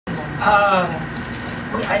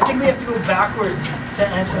I think we have to go backwards to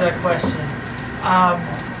answer that question.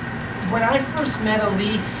 When I first met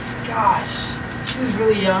Elise, gosh, she was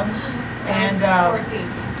really young, and 14.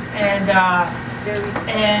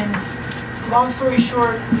 And long story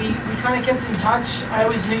short, we kind of kept in touch. I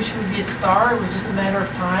always knew she would be a star. It was just a matter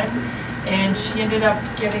of time, and she ended up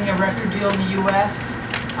getting a record deal in the U.S.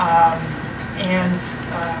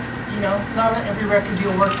 You know, not every record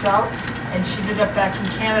deal works out. And she ended up back in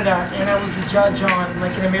Canada, and I was a judge on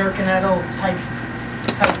like an American Idol type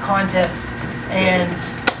contest. And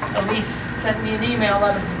Elise sent me an email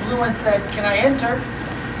out of the blue and said, "Can I enter?"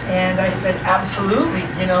 And I said, "Absolutely.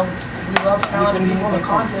 You know, we love talented people in the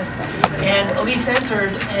contest." And Elise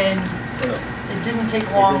entered, and it didn't take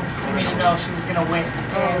long for me to know she was going to win.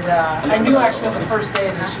 And I knew actually on the first day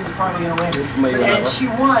that she was probably going to win. And she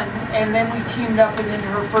won, and then we teamed up and into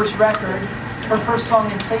her first record. Her first song,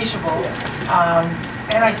 Insatiable,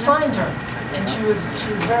 and I signed her, and she was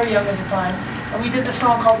very young at the time, and we did this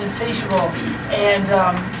song called Insatiable. And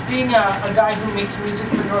being a guy who makes music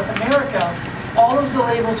for North America, all of the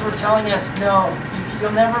labels were telling us, no,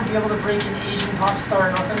 you'll never be able to break an Asian pop star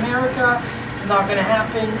in North America, it's not going to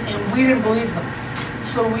happen, and we didn't believe them.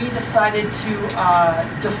 So we decided to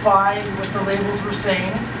defy what the labels were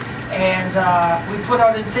saying, and we put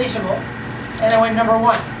out Insatiable, and it went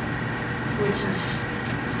 #1. Which is,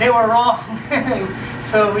 they were wrong.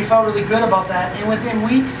 So we felt really good about that. And within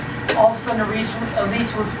weeks, all of a sudden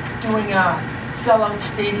Elise was doing sellout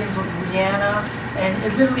stadiums with Rihanna, and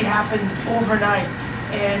it literally happened overnight.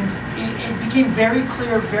 And it became very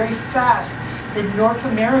clear very fast that North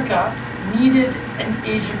America needed an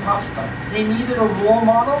Asian pop star. They needed a role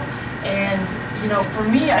model, and you know, for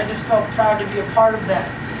me, I just felt proud to be a part of that,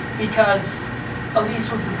 because Elise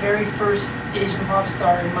was the very first Asian pop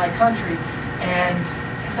star in my country, and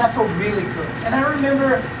that felt really good. And I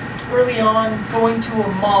remember early on going to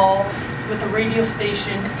a mall with a radio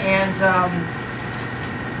station, and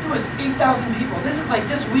there was 8,000 people. This is like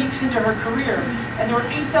just weeks into her career, and there were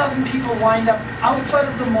 8,000 people lined up outside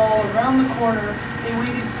of the mall around the corner. They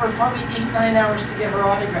waited for probably 8-9 hours to get her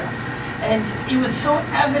autograph, and it was so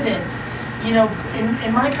evident. You know,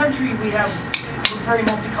 in my country we're very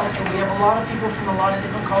multicultural. We have a lot of people from a lot of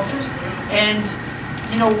different cultures, and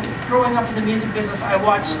you know, growing up in the music business, I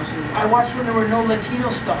watched when there were no Latino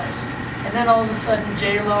stars, and then all of a sudden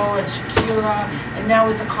J-Lo and Shakira, and now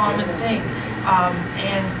it's a common thing.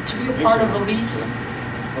 And to be a part of Elise,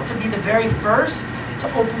 to be the very first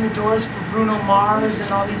to open the doors for Bruno Mars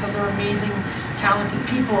and all these other amazing, talented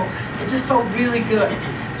people, it just felt really good.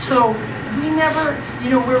 So we never, you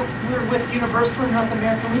know, we're with Universal in North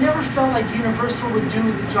America. We never felt like Universal would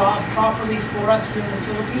do the job properly for us here in the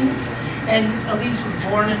Philippines. And Elise was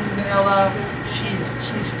born in Manila. She's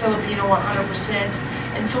Filipino 100%.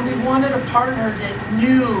 And so we wanted a partner that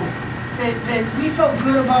knew that we felt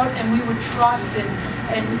good about, and we would trust,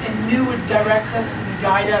 and knew would direct us and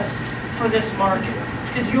guide us for this market.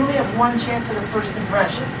 Because you only have one chance at a first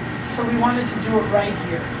impression. So we wanted to do it right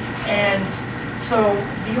here. And so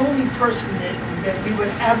the only person that we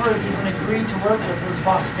would ever even agree to work with was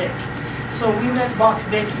Boss Vic. So we met Boss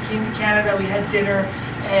Vic, he came to Canada, we had dinner,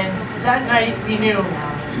 and that night we knew,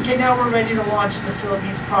 okay, now we're ready to launch in the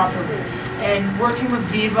Philippines properly. And working with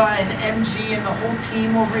VIVA and MG and the whole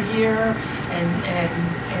team over here,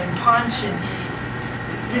 and Punch, and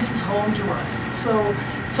this is home to us.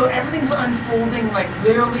 So everything's unfolding, like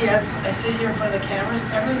literally as I sit here in front of the cameras,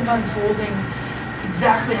 everything's unfolding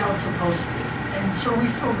exactly how it's supposed to. And so we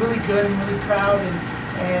feel really good and really proud,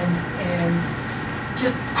 and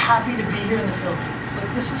just happy to be here in the Philippines.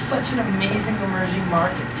 Like, this is such an amazing emerging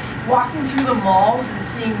market. Walking through the malls and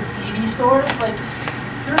seeing CD stores, like,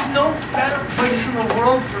 there's no better place in the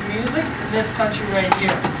world for music than this country right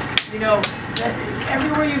here. You know,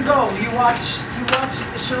 everywhere you go, you watch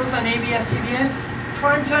the shows on ABS-CBN,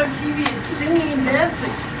 primetime TV, it's singing and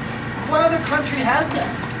dancing. What other country has that?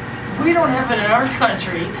 We don't have it in our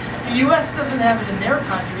country. The U.S. doesn't have it in their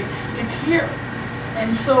country. It's here.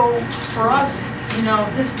 And so for us, you know,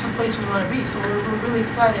 this is the place we want to be. So we're really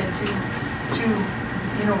excited to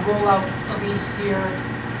you know, roll out Elise here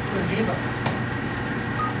with VIVA.